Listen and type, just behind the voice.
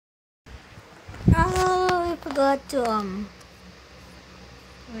Oh, I forgot to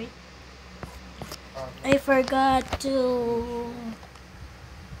wait. I forgot to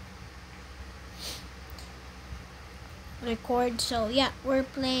record. So yeah, we're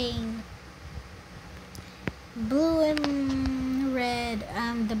playing blue and red.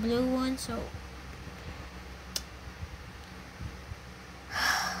 The blue one. So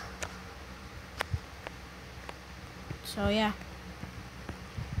yeah.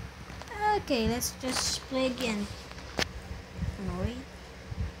 Okay, let's just play again. No, wait.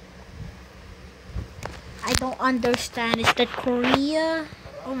 I don't understand. Is that Korea?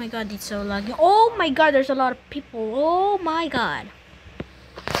 Oh my god, it's so laggy. Oh my god, there's a lot of people. Oh my god.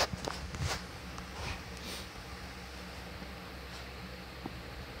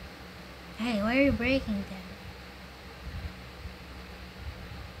 Hey, why are you breaking them?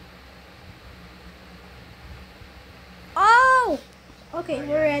 Oh! Okay,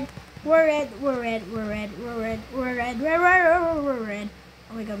 we're red. We're red. We're red. We're red. We're red. We're red. We're red.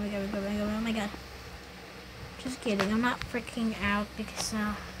 Oh my god, oh my god, oh my god, oh my god, oh my god. Just kidding. I'm not freaking out because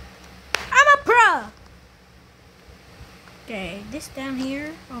I'm a pro! Okay, this down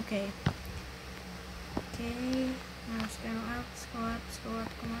here. Okay. Okay. Now let's go up, let's go up, let's go up.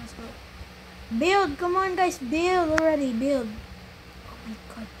 Come on, let's go. Build! Come on, guys. Build already. Build. Oh my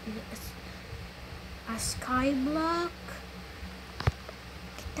god, build. A sky block?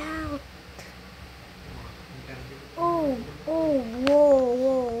 Get out. Oh, whoa,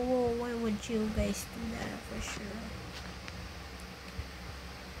 whoa. Why would you guys do that for sure?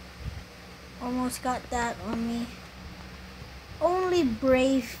 Almost got that on me. Only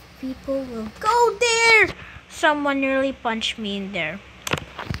brave people will go there. Someone nearly punched me in there.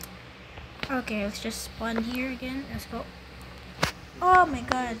 Okay, let's just spawn here again. Let's go. Oh my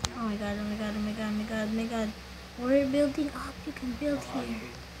god. Oh my god. Oh my god. Oh my god. Oh my god. Oh my god. We're building up. You can build here.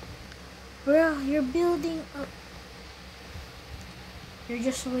 Bro, you're building up. You're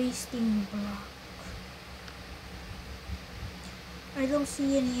just wasting block. I don't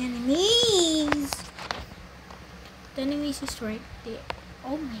see any enemies. The enemies is right there.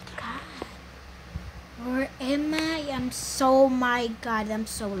 Oh my god. Where am I? I'm so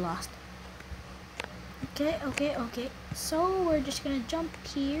lost. Okay. So we're just gonna jump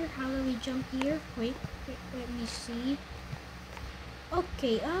here. How do we jump here? Wait, let me see.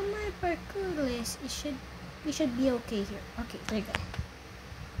 Okay, my parkour list. We should be okay here. Okay, there you go.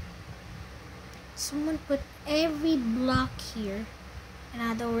 Someone put every block here, and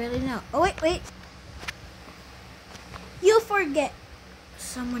I don't really know. Oh wait. You forget.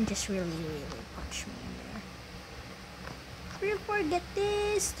 Someone just really punched me in there. We forget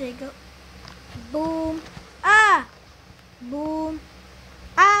this. There you go. Boom. Ah! Boom.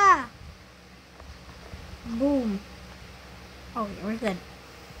 Ah! Boom. Oh, yeah, we're good.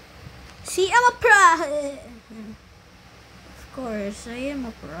 See, I'm a pro! Of course, I am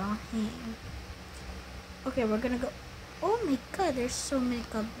a pro. Okay, we're gonna go. Oh my god, there's so many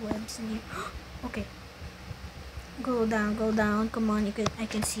cobwebs in here. Okay. Go down. Come on, I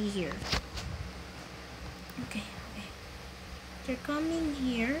can see here. Okay. They're coming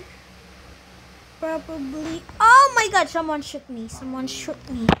here. Probably. Oh my god, someone shoot me. Come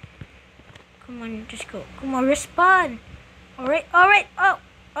on, just go. Come on, respawn. Alright. Oh.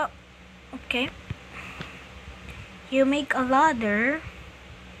 Okay. You make a ladder.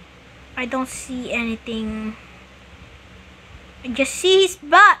 I don't see anything. I just see his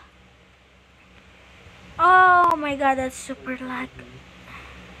butt. Oh my god, that's super lag.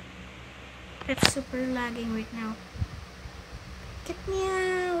 That's super lagging right now. Get me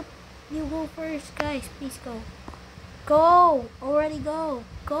out. You go first, guys. Please go. Go. Already go.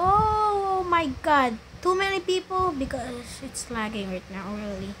 Go. Oh my god. Too many people because it's lagging right now,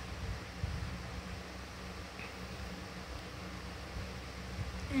 really.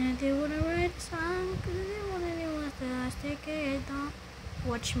 And they wanna write a song because they wanna know what the stick it on.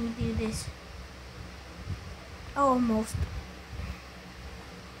 Watch me do this. Almost.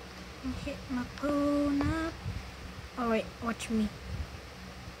 Hit my phone up. Alright, watch me.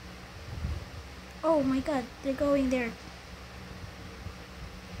 Oh my god, they're going there.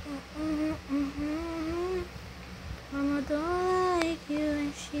 Mama don't like you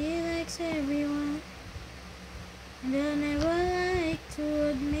and she likes everyone. And I never like to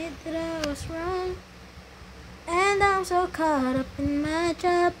admit that I was wrong. And I'm so caught up in my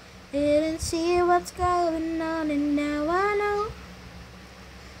job, didn't see what's going on, and now I know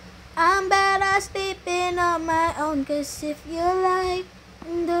I'm better sleeping on my own. Cause if you like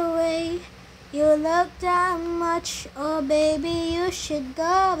the way you look that much, oh baby, you should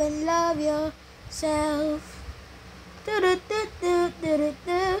go and love yourself. Do.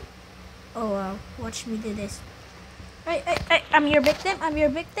 Oh wow. Watch me do this. I'm your victim. I'm your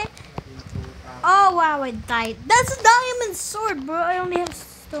victim. Oh wow, I died. That's a diamond sword, bro. I only have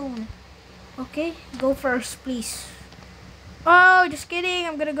stone. Okay, go first, please. Oh, just kidding.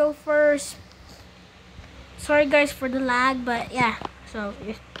 I'm gonna go first. Sorry guys for the lag, but yeah. So,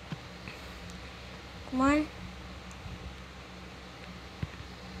 come on.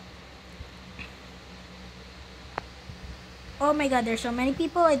 Oh my god, there's so many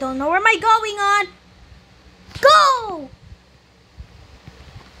people. I don't know where am I going on. Go!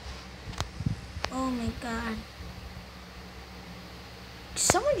 Oh my god. Did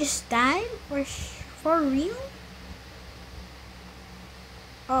someone just died? For real?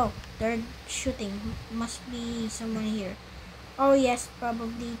 Oh, they're shooting. Must be someone here. Oh yes,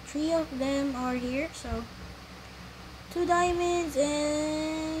 probably 3 of them are here. So 2 diamonds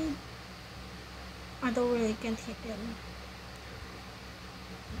and I don't really can't hit them.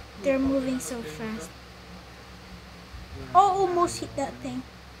 They're moving so fast. Oh, almost hit that thing.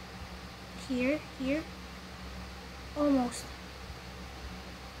 Here. Almost.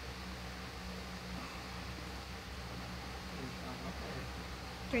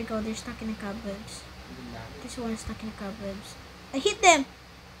 There you go, they're stuck in the cobwebs. This one is stuck in the cobwebs. I hit them!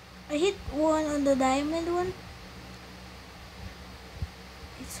 I hit one on the diamond one.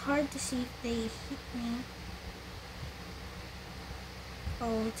 It's hard to see if they hit me.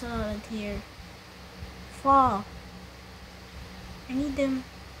 Oh, it's a lot here. Fall. I need them.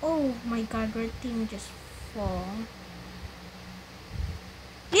 Oh my god, red team just fall.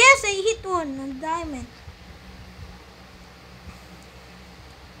 Yes, I hit one on diamond.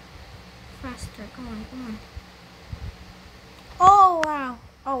 Faster, come on. Oh wow.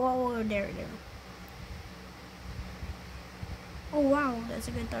 Oh, there. Oh wow, that's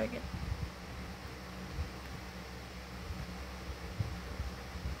a good target.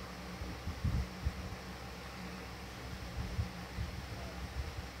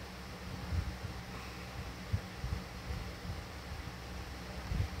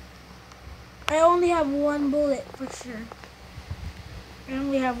 I only have 1 bullet for sure. I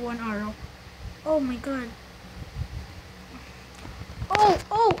only have 1 arrow. Oh my god. Oh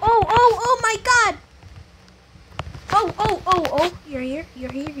my god. Oh. You're here.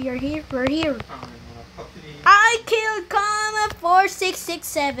 We're here. I killed Kama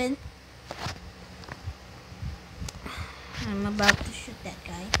 4667. I'm about to shoot that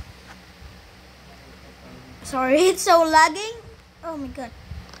guy. Sorry, it's so lagging. Oh my god.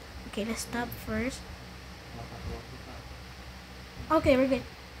 Okay, let's stop first. Okay, we're good.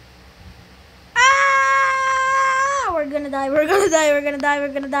 Ah! We're gonna die.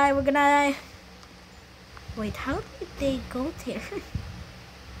 Wait, how did they go there?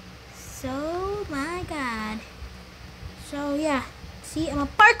 So, my god. So, yeah. See, I'm a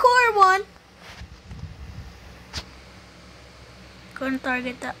parkour one. Gonna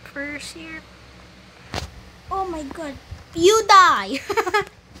target that first here. Oh my god. You die!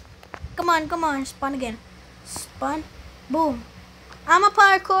 Come on. Spawn again. Spawn. Boom. I'm a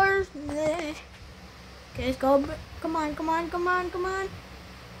parkour. Okay, let's go. Come on.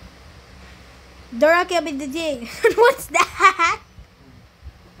 Doraki Abidijing. What's that?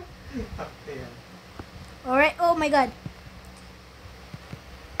 Alright. Oh my god.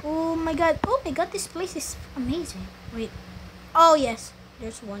 This place is amazing. Wait. Oh yes.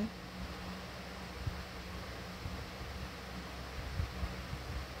 There's one.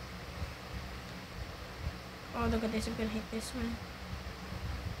 Oh, look at this. I'm gonna hit this one.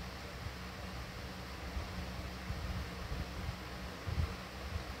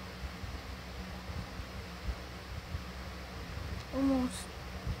 Almost.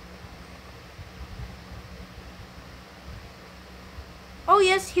 Oh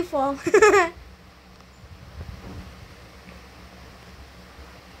yes, he fall.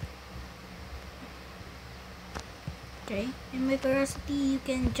 Okay, in my curiosity, you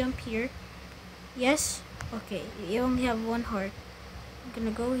can jump here. Yes. Okay, you only have 1 heart. I'm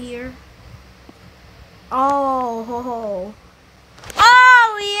gonna go here. Oh,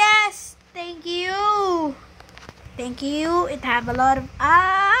 yes! Thank you. It have a lot of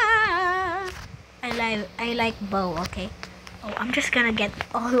I like bow. Okay. Oh, I'm just gonna get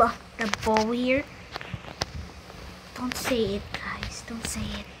all of the bow here. Don't say it, guys. Don't say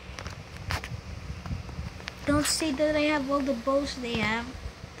it. Don't say that I have all the bows they have.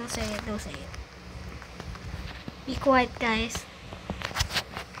 Don't say it. Be quiet, guys.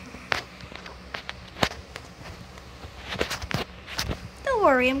 Don't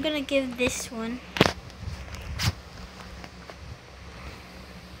worry, I'm gonna give this one.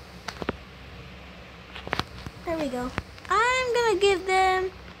 There we go. I'm gonna give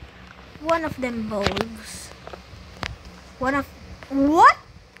them 1 one of them bulbs. One of... What?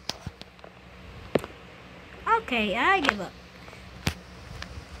 Okay, I give up.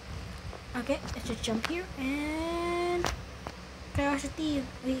 Okay, let's just jump here and... Curiosity,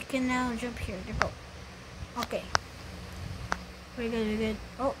 we can now jump here. There go. Okay. We're good, we're good.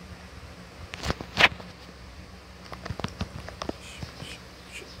 Oh.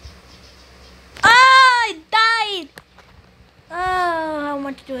 I died! Oh, how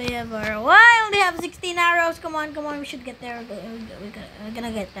much do I have? Well, I only have 16 arrows. Come on, come on. We should get there. We're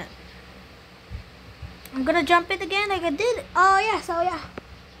gonna get that. I'm gonna jump it again like I did. Oh, yeah, so yeah.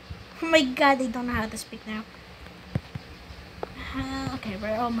 Oh my god, I don't know how to speak now. Okay,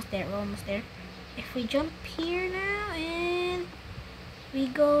 we're almost there. We're almost there. If we jump here now and we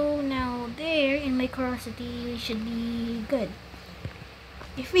go now there in my curiosity, we should be good.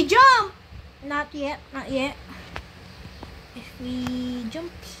 If we jump, not yet, not yet. If we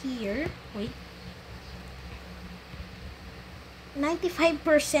jump here, wait,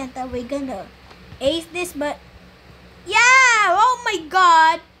 95% that we're gonna ace this, but yeah, oh my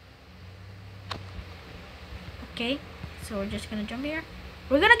god. Okay, so we're just gonna jump here.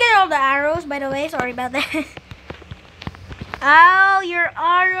 We're gonna get all the arrows, by the way, sorry about that. All your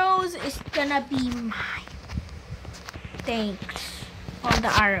arrows is gonna be mine. Thanks. All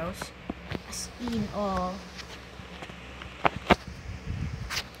the arrows. As in all.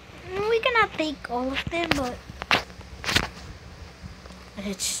 We cannot take all of them, but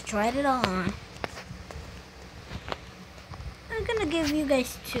let's try it on. I'm gonna give you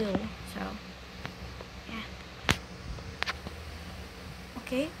guys 2, so yeah.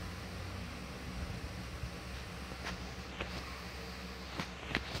 Okay.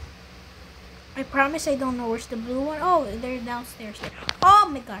 I promise I don't know where's the blue one. Oh, they're downstairs there. Oh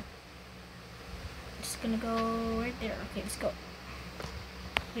my god. Just gonna go right there. Okay, let's go.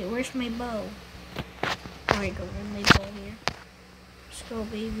 Wait, where's my bow? There we go. Where's my bow here? Let's go,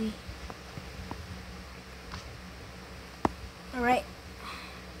 baby. Alright.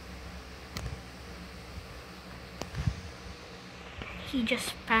 He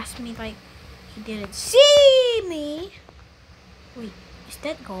just passed me like he didn't see me. Wait, is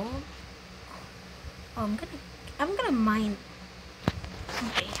that gold? Oh, I'm gonna mine.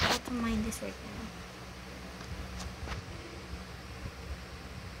 Okay, how to mine this right now?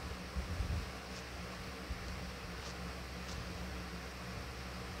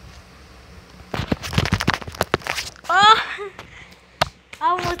 Oh,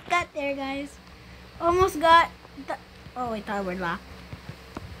 almost got there, guys. Almost got the... Oh wait, I were locked.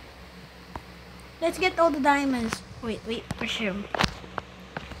 Let's get all the diamonds. Wait, where's him?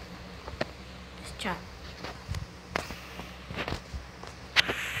 Let's chat.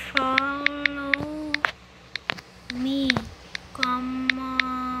 Follow me. Come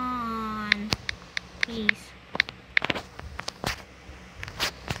on. Please.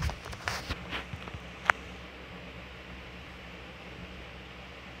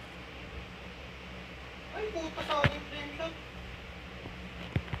 Ay, puta sa aking frame shot.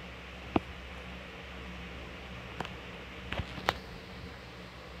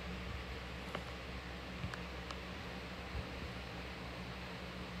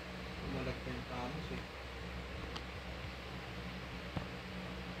 Malagpa yung tamos eh.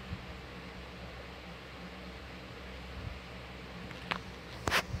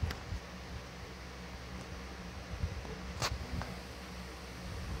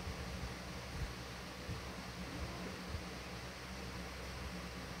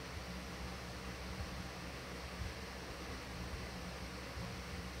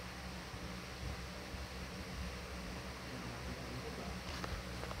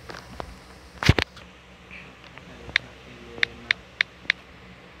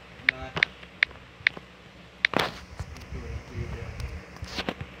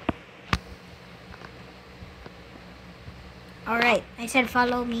 Alright, I said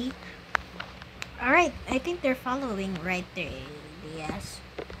follow me. Alright, I think they're following right there. Yes.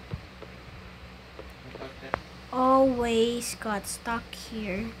 Always got stuck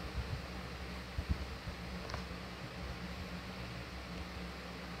here.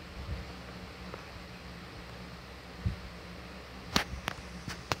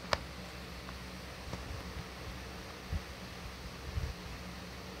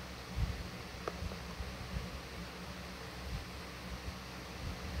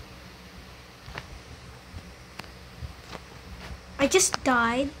 I just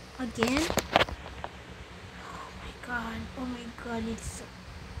died again. Oh my god, it's...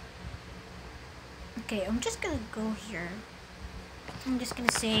 Okay, I'm just gonna go here. I'm just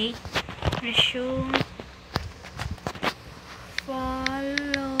gonna say, resume,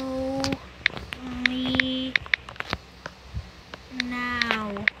 follow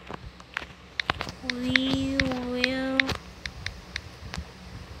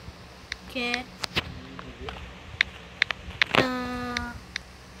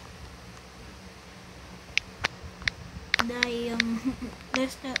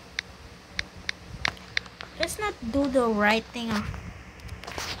let's not do the right thing.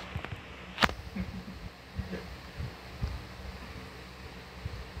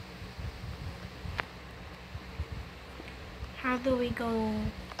 How do we go?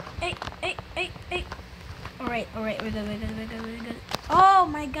 Hey. Alright, we're good. Oh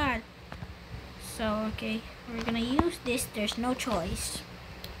my god. So, okay, we're gonna use this. There's no choice.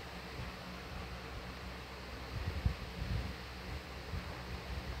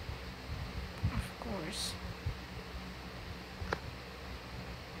 Of course.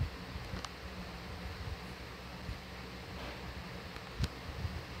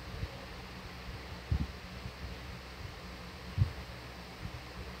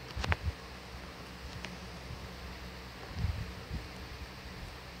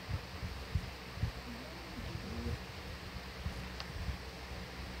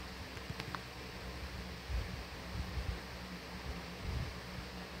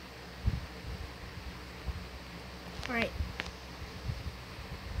 Alright.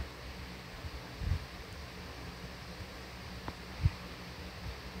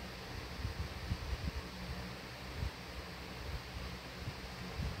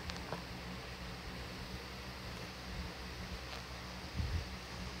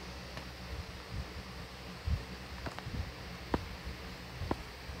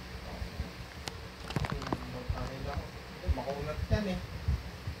 Makunat yan eh.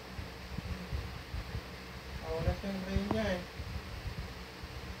 Makunat yung brain niya eh.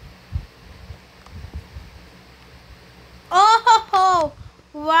 Oh!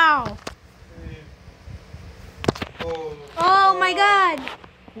 Wow! Oh my god!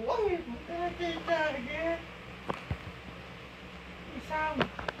 Why? Magkakita again. Isang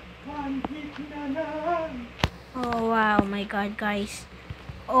one-hit na lang. Oh wow, my god, guys.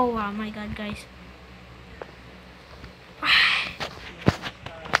 Oh wow, my god, guys.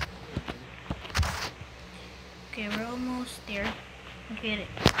 Okay, we're almost there. Get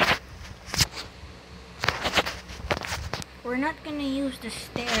it. We're not gonna use the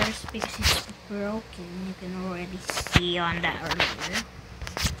stairs because it's broken. You can already see on that earlier.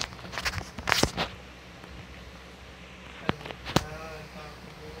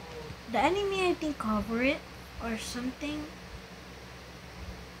 The enemy, I think, cover it or something.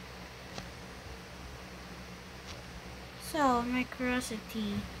 So, my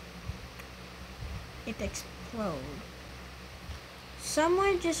curiosity, it exploded.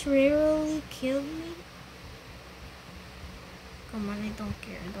 Someone just rarely killed me. Come on, I don't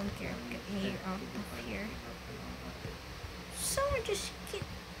care. Get me out of here. Someone just get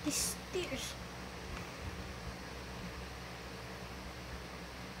these stairs.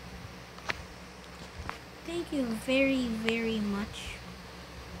 Thank you very, very much.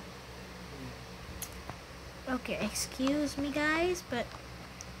 Okay, excuse me guys, but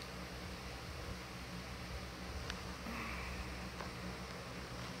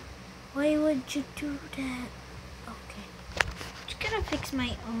why would you do that? Okay, just gonna fix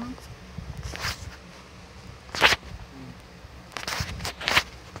my own.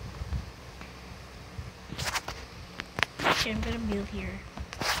 Okay, I'm gonna build here.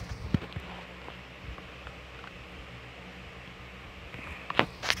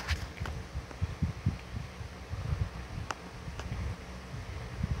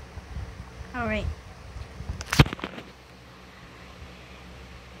 All right.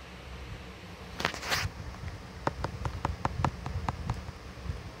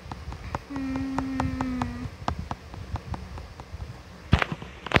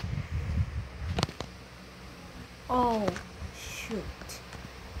 Oh, shoot.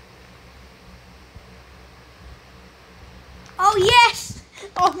 Oh, yes!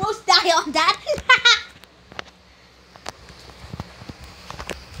 Almost die on that.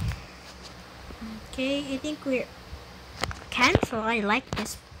 Okay, I think we're cancel. I like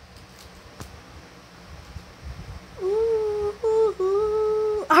this. Ooh.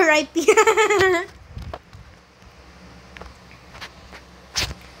 Alright.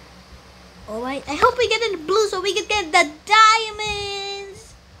 Alright, I hope we get in the blue so we can get the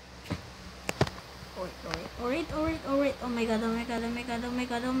diamonds. Alright. Oh my god. Alright, oh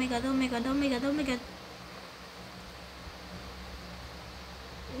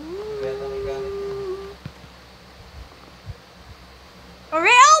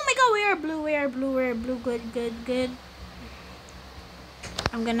my god, we are blue. Good.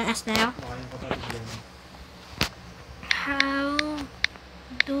 I'm gonna ask now. How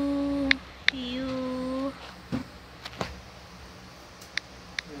do you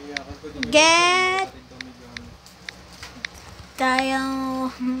get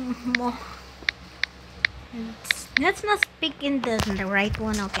diamonds? Let's not pick in the right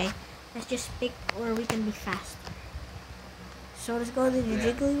one, okay? Let's just pick where we can be fast. So let's go to the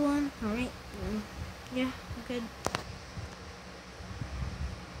jiggly one. Alright. Yeah, good.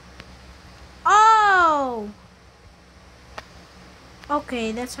 Oh!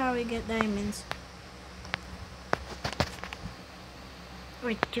 Okay, that's how we get diamonds.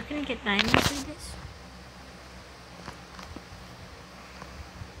 Wait, you can get diamonds with this?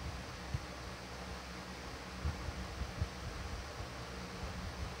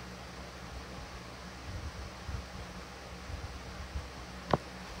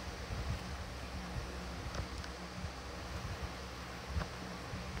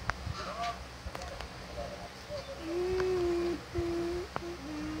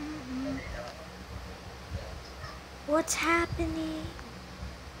 What's happening?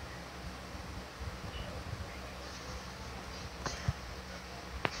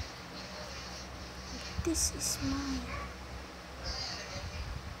 This is mine.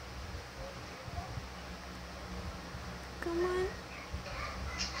 Come on.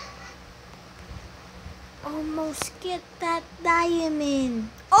 Almost get that diamond.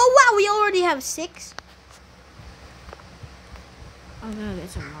 Oh wow, we already have 6. I'm gonna get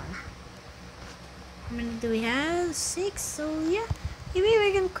some more. How many do we have? 6. So yeah, maybe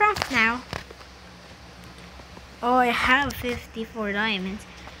we can craft now. Oh, I have 54 diamonds.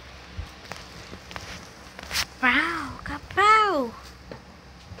 Wow, kapow!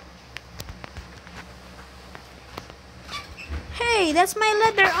 Hey, that's my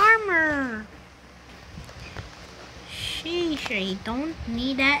leather armor. Sheesh, I don't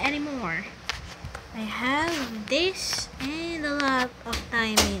need that anymore. I have this and a lot of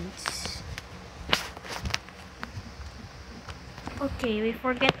diamonds. Okay, we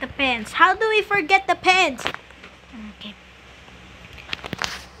forget the pants. How do we forget the pants? Okay.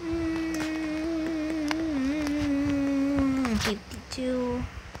 52.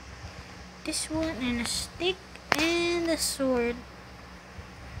 This one and a stick and a sword.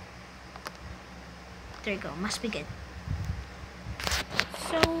 There you go. Must be good.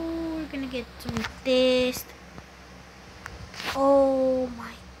 So we're gonna get some of this. Oh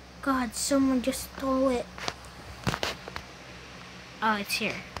my god, someone just stole it. Oh, it's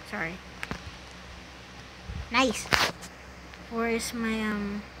here. Sorry. Nice. Where's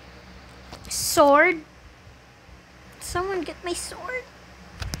my sword? Someone get my sword.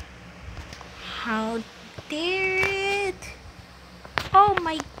 How dare it? Oh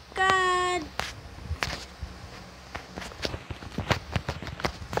my god.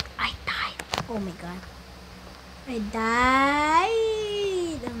 I died. Oh my god. I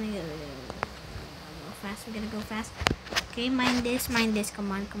died. Oh my god. Go fast. We're gonna go fast. Okay, mine this. Mine this.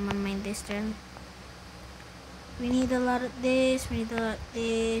 Come on. Come on. Mine this turn. We need a lot of this. We need a lot of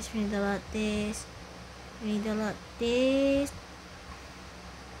this. We need a lot of this. We need a lot of this.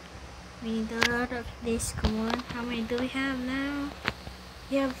 We need a lot of this. Come on. How many do we have now?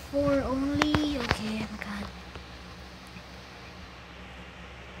 We have 4 only. Okay, I'm God.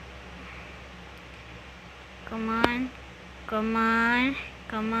 Come on. Come on.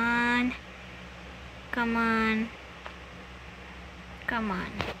 Come on. Come on. Come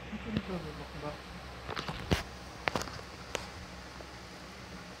on.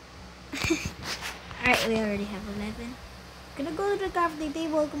 Alright, we already have 11. Gonna go to the crafting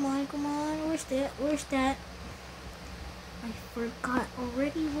table. Come on, come on. Where's that? Where's that? I forgot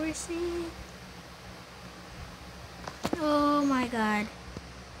already. Where's it? Oh my god.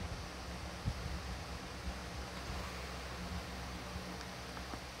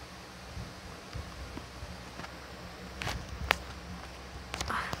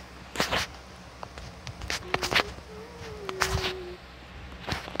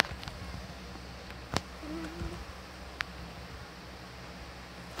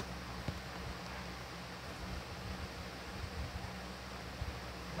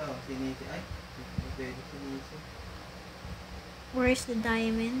 Where's the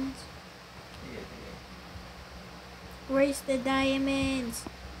diamonds? Where's the diamonds?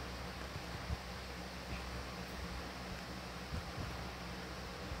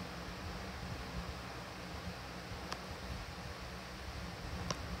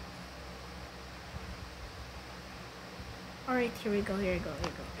 Alright, here we go, here we go, here we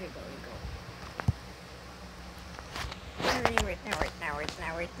go, here we go, here we go.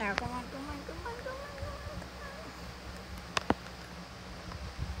 Right now, come on, come on, come on, come on, come on.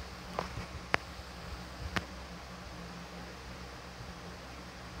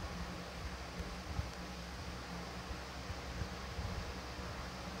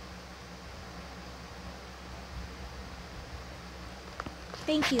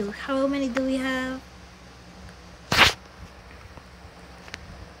 Thank you. How many do we have?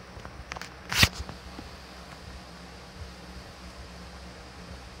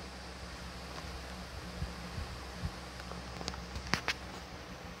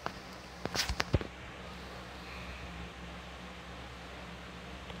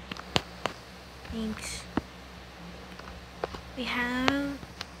 6. We have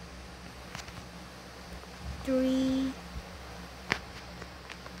 3.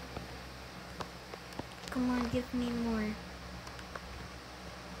 Come on, give me more.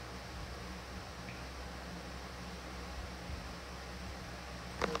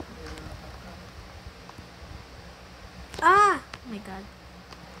 Ah! Oh my god.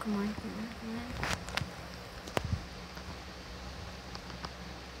 Come on, come on, come on.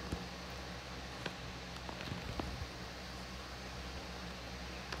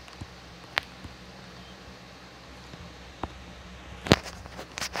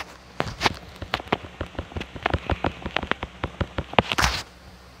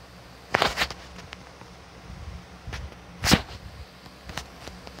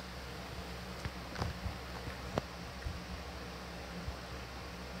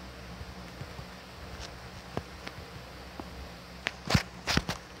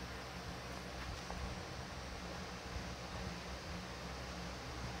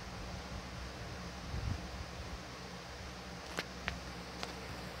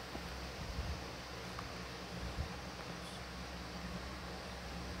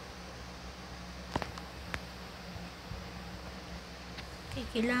 Okay,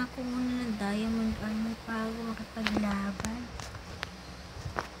 kailangan ko muna ng diamond armor bago makapaglaban.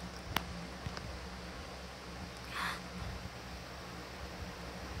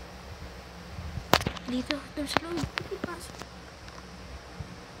 Dito, there's no.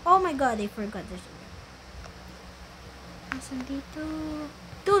 Oh my god, I forgot this. Asan dito?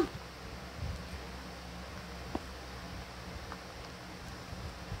 Dun!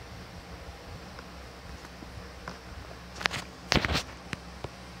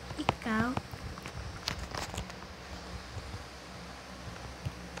 Ikaw?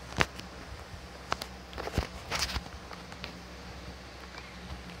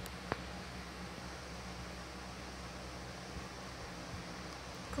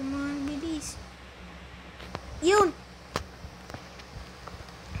 Come on, bilis. Yun!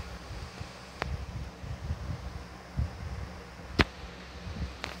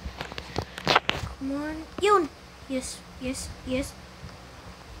 Come on. Yun! Yes, yes, yes.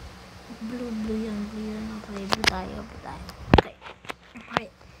 Blue, blue yun, blue yun. Okay, blue tayo, blue tayo. Okay. Okay.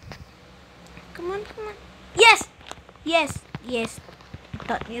 Come on, come on. Yes! Yes, yes. I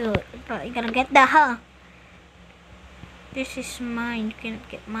thought you're gonna get that, huh? This is mine. You cannot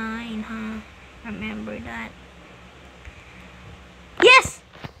get mine, huh? Remember that. Yes!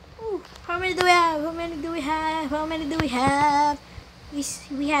 Ooh, how many do we have? How many do we have? How many do we have?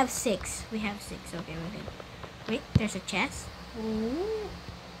 We have 6. We have 6. Okay, we're good. Wait, there's a chest. Ooh.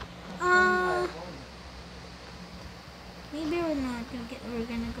 Maybe we're not gonna get. We're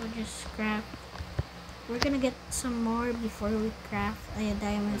gonna go just craft. We're gonna get some more before we craft a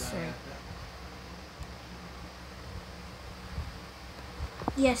diamond sword.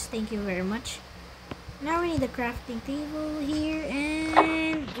 Yes, thank you very much. Now we need a crafting table here,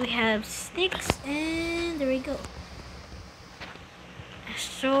 and we have sticks, and there we go. A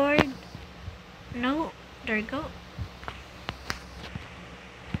sword. No, there we go.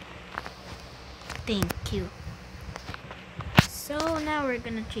 Thank you. So now we're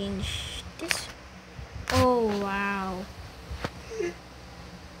gonna change this. Oh wow.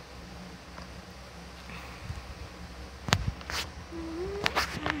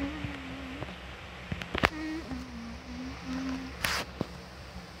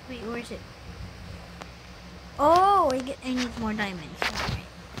 Wait, where is it? Oh, I need more diamonds.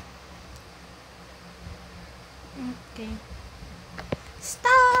 Alright. Okay.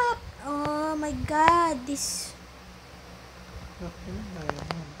 Stop! Oh my god, this. Okay,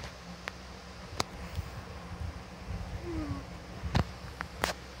 diamond.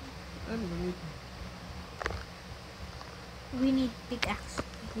 Ano ba yun? We need pickaxe.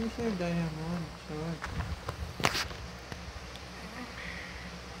 You said diamond, so what?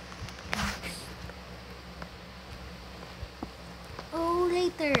 Oh,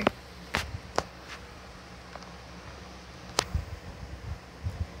 later.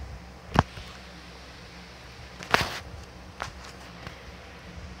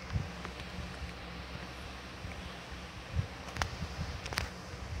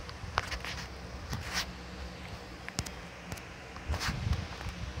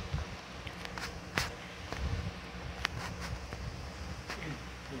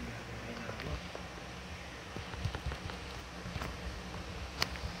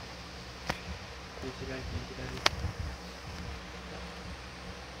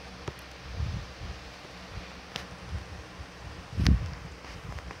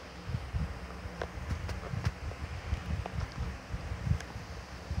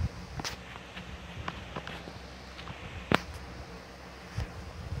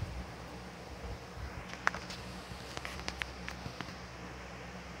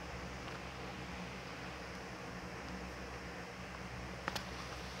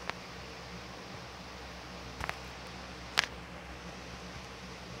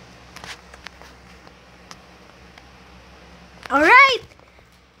 Alright!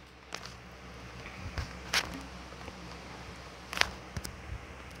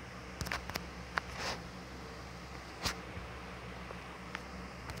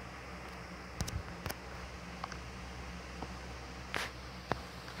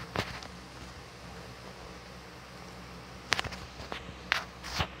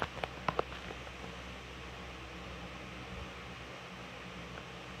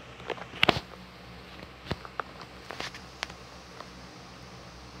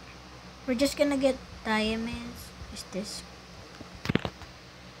 We're just gonna get diamonds. Is this?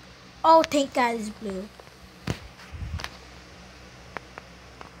 Oh, thank God it's blue.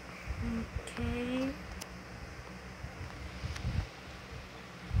 Okay.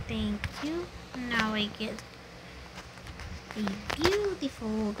 Thank you. Now I get a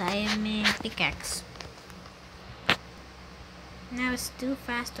beautiful diamond pickaxe. Now it's too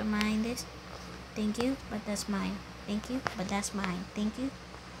fast to mine this. Thank you, but that's mine. Thank you, but that's mine. Thank you.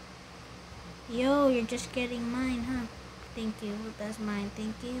 Yo, you're just getting mine, huh? Thank you, but that's mine.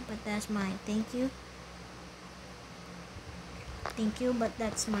 Thank you, but that's mine. Thank you. Thank you, but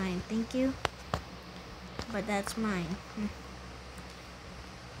that's mine. Thank you, but that's mine.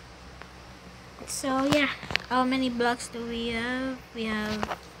 So yeah, how many blocks do we have? We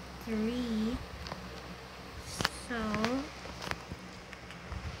have 3. So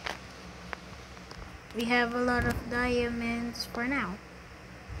we have a lot of diamonds for now.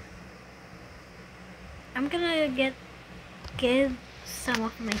 I'm gonna give some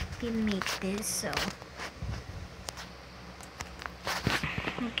of my teammates this, so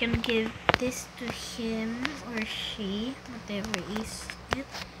I'm gonna give this to him or she, whatever is it.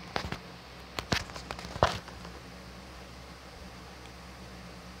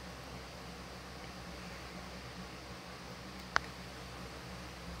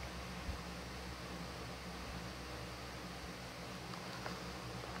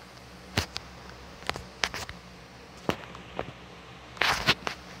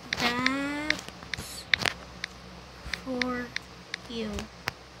 That's for you.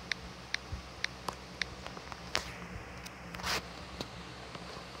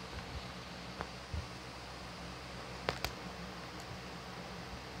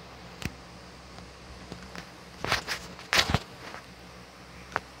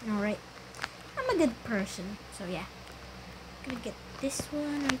 Alright. I'm a good person, so yeah. I'm gonna get this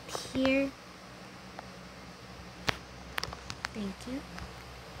one right here. Thank you.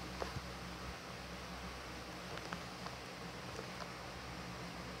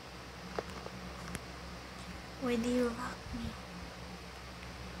 Why do you lock me?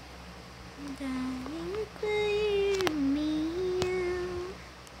 Darling, clear me out.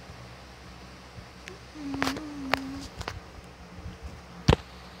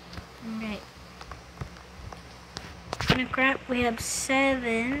 Alright. Oh crap, we have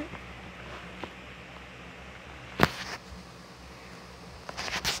 7.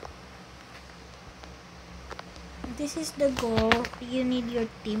 This is the goal. You need your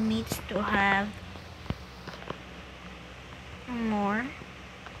teammates to have more.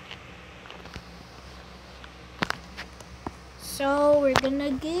 So we're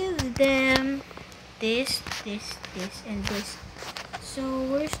gonna give them this, and this. So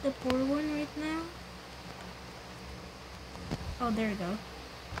where's the poor one right now? Oh, there we go.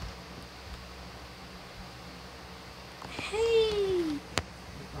 Hey!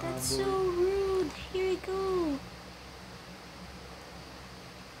 That's so rude. Here we go.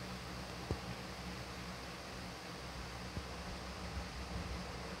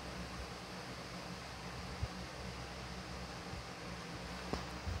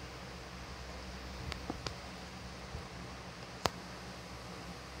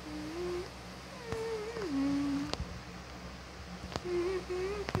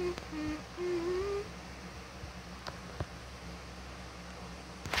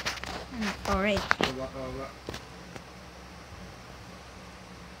 Alright.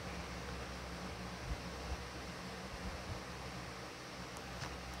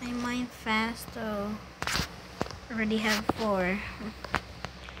 I mine fast though. Already have 4.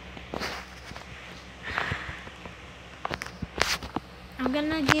 I'm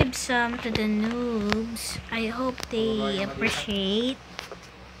gonna give some to the noobs. I hope they appreciate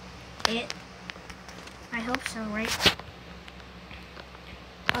it. I hope so, right?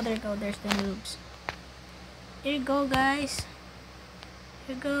 Oh, there you go. There's the noobs. Here you go, guys.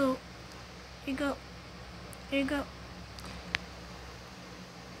 Here you go. Here you go. Here you go.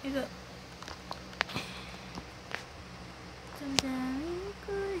 Here you go.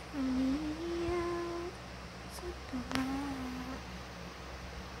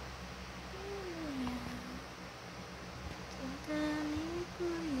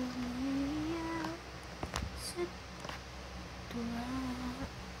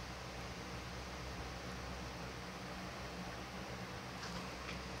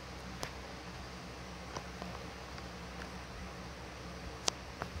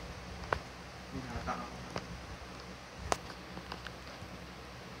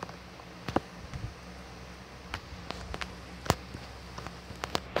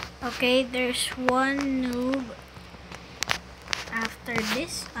 Okay, there's one noob. After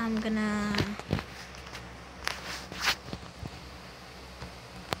this, I'm gonna...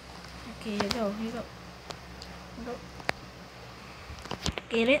 Okay, you go. Go.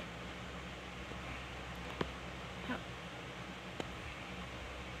 Get it?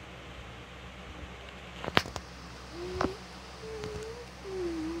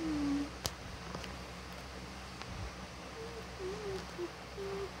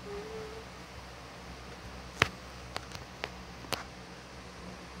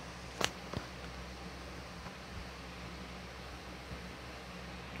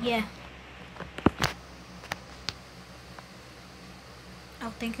 Yeah.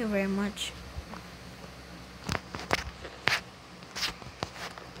 Oh, thank you very much.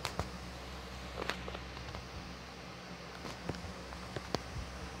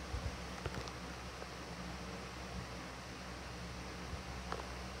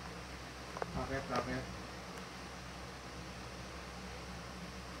 Okay.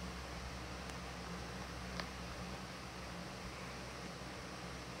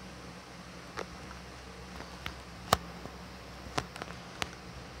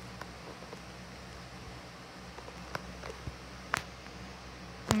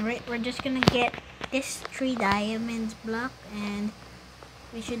 Alright, we're just gonna get this 3 diamonds block and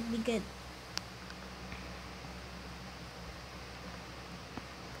we should be good.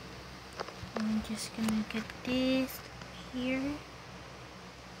 I'm just gonna get this here.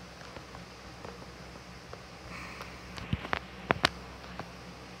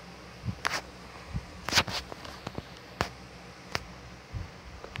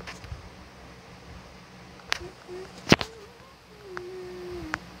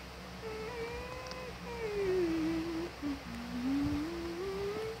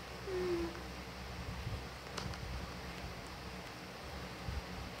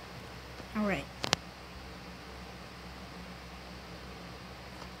 Alright.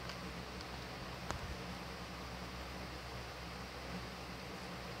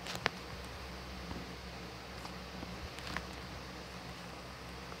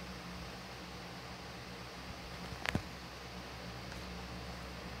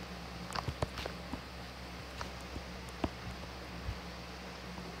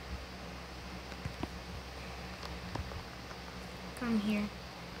 Come here.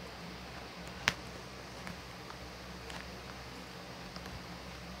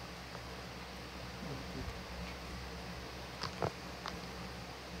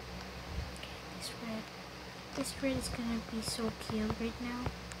 This red is gonna be so killed right now.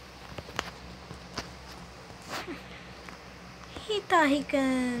 He thought he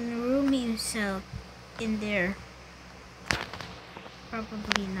can room himself in there.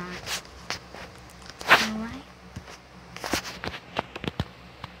 Probably not. You know why?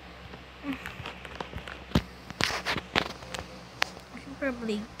 I can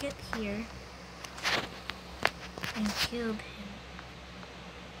probably get here and killed him.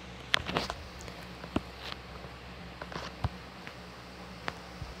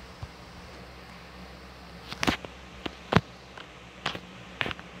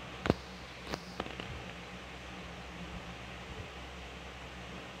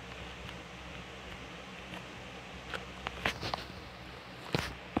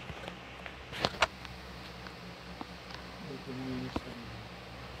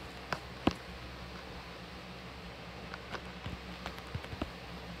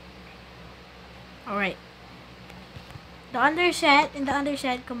 Alright. The underset, in the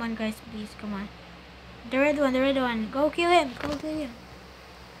underset. Come on, guys, please. Come on. The red one. Go kill him. Go,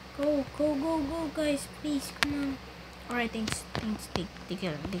 guys. Please, come on. Alright, thanks. Take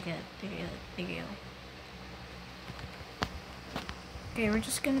it. Okay, we're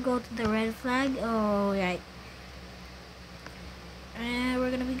just gonna go to the red flag. Oh, right. And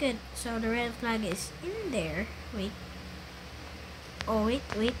we're gonna be good. So the red flag is in there. Wait. Oh, wait.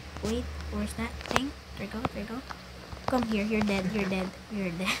 Where's that thing? There you go. Come here. You're dead. You're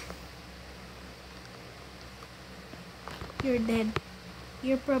dead.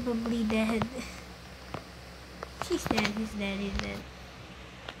 You're probably dead. He's dead.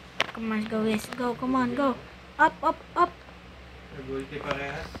 Come on, go, guys. Go. Come on, go. Up. Nag-ulti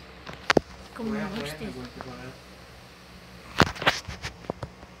parehas. Come on, what's this? Nag-ulti parehas.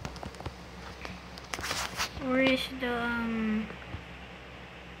 Where is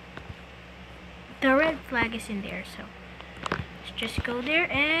the red flag is in there, so let's just go there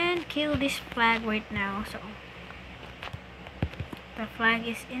and kill this flag right now. So the flag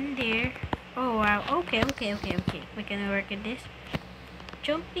is in there. Oh wow, okay. We can work at this.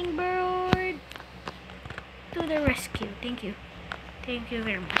 Jumping bird to the rescue. Thank you. Thank you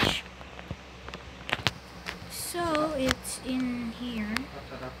very much. So it's in here.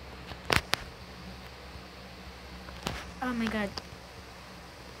 Masarap. Oh my god.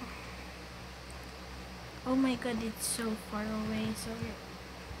 Oh my god, it's so far away. So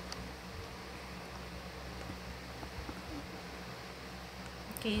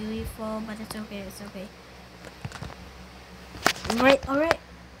okay, we fall, but it's okay. It's okay. Alright.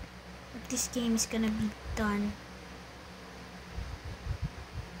 This game is gonna be done.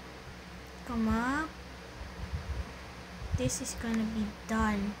 Come up. This is gonna be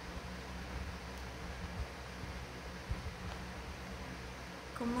done.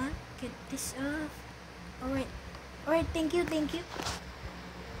 Come on, get this off. Alright, thank you.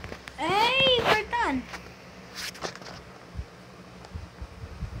 Hey, we're done.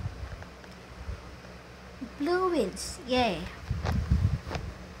 Blue wins, yay.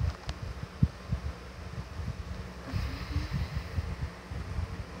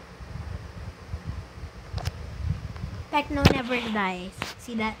 Techno never dies.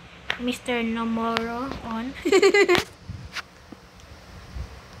 See that? Mr. Nomoro on.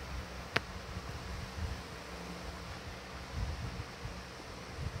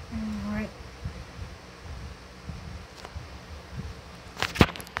 Alright.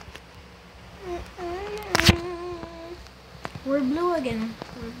 We're blue again.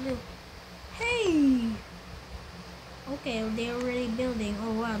 We're blue. Hey! Okay, they're already building.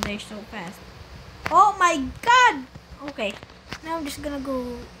 Oh wow, they're so fast. Oh my god! Okay, now I'm just gonna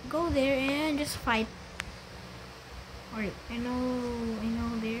go there and just fight. Alright, I know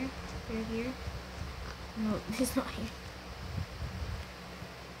they're here. No, this is not here.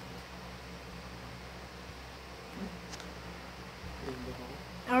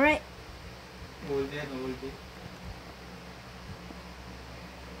 Alright. Hold it.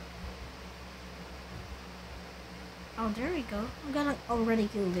 Oh, there we go. I'm gonna already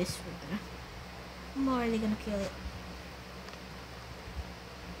kill this for them. I'm already gonna kill it.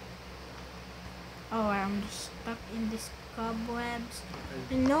 Oh, I'm just stuck in these cobwebs.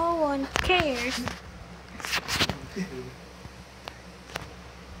 And no one cares.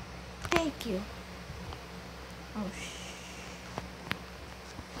 Thank you. Oh,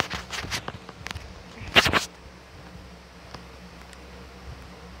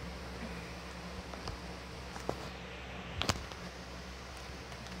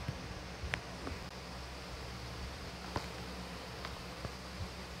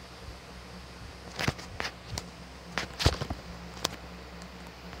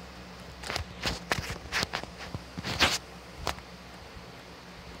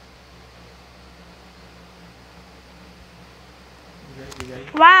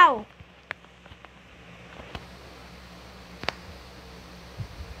 wow!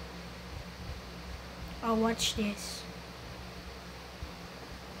 Oh, watch this.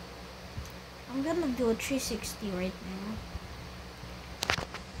 I'm gonna do a 360 right now.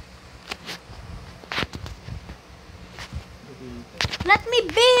 Let me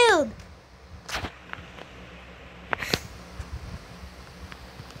build!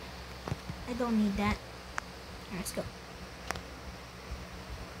 I don't need that. Alright, let's go.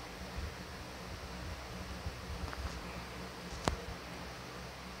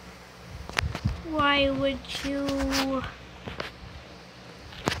 Why would you...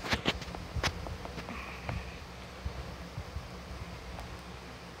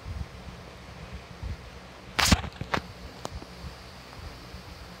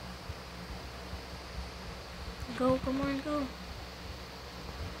 Go, come on, go.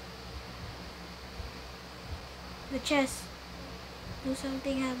 The chest. Do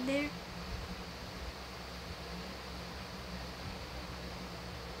something out there.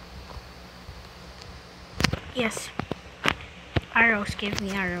 Yes. Arrows, give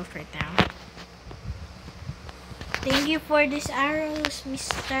me arrows right now. Thank you for these arrows,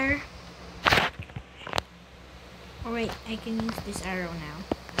 mister. Alright, I can use this arrow now.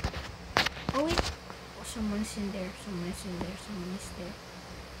 Oh wait. Oh, someone's in there. Someone is there.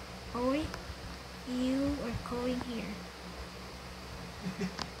 Oh wait. You are going here.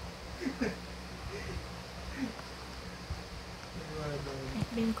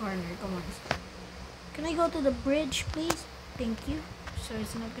 I've been cornered. Come on. Can I go to the bridge, please? Thank you. So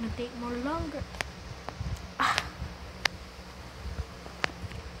it's not gonna take more longer.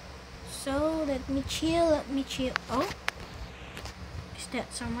 So let me chill. Oh, is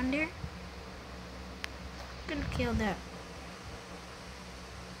that someone there? I'm gonna kill that.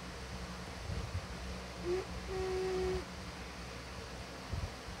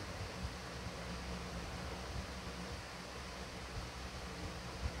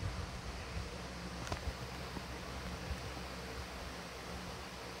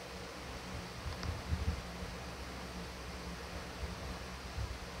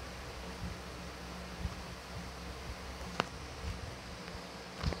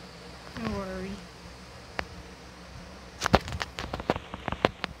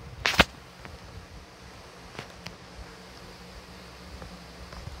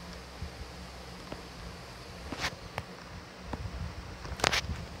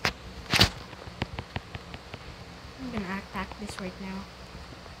 right now.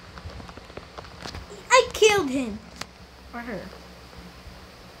 I killed him! Or her.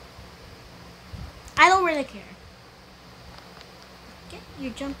 I don't really care. Okay,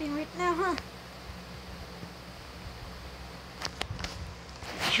 you're jumping right now, huh?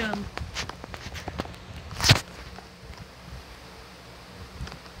 Jump.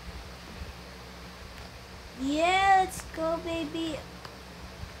 Yeah, let's go, baby.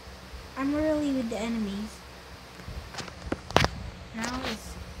 I'm really with the enemies. Now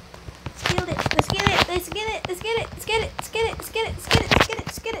let's kill it. Let's get it. Let's get it. Let's get it. Let's get it. Let's get it. Let's get it. Let's get it. Let's get it.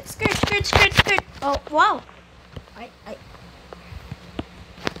 Let's get it. Skirt, skirt, skirt, skirt. Oh, wow.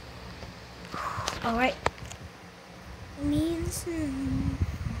 All right. Means.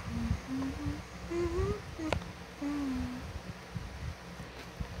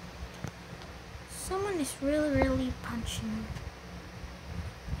 Someone is really punching.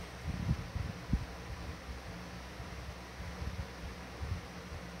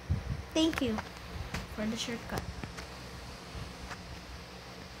 Thank you for the shortcut.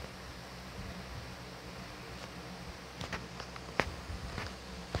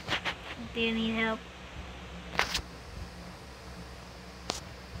 Do you need help?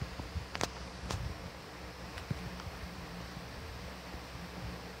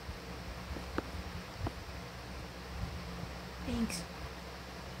 Thanks.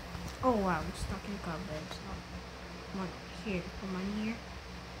 Oh wow, I'm stuck in cobwebs. Oh, come on here. Come on here.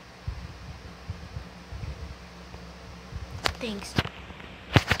 Thanks.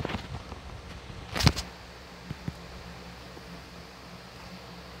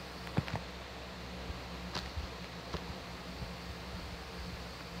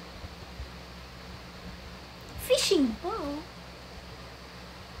 Fishing bow?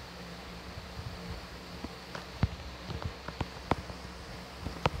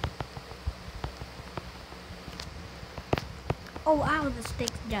 Oh wow, this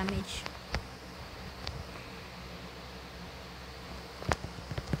takes damage.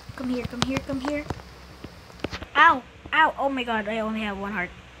 Come here, come here, come here. Ow! Ow! Oh my god, I only have one heart.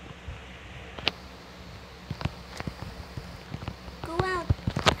 Go out!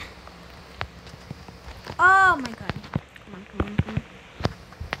 Oh my god. Come on, come on, come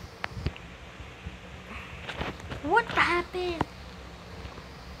on. What happened?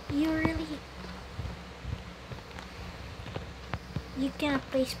 You really... You cannot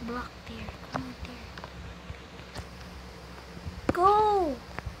place block there. Come on there. Go!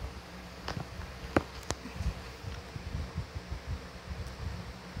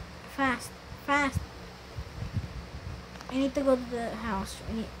 Fast, fast. I need to go to the house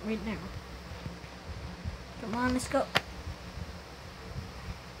right now. Come on, let's go.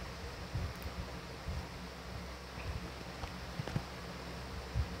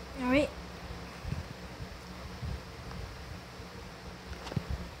 Alright.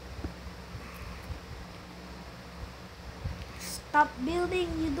 Stop building.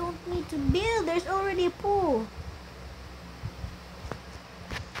 You don't need to build. There's already a pool.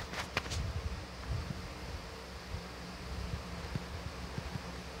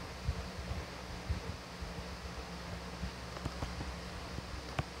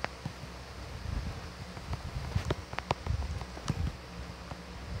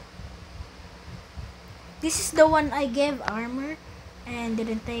 This is the one I gave armor and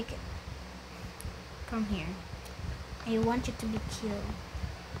didn't take it. Come here. I want you to be killed.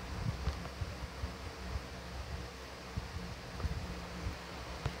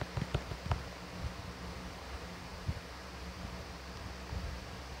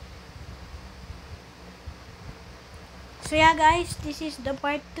 So yeah guys, this is the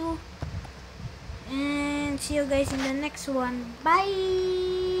part 2. And see you guys in the next one. Bye!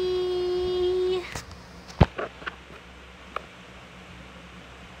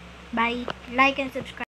 Bye. Like and subscribe.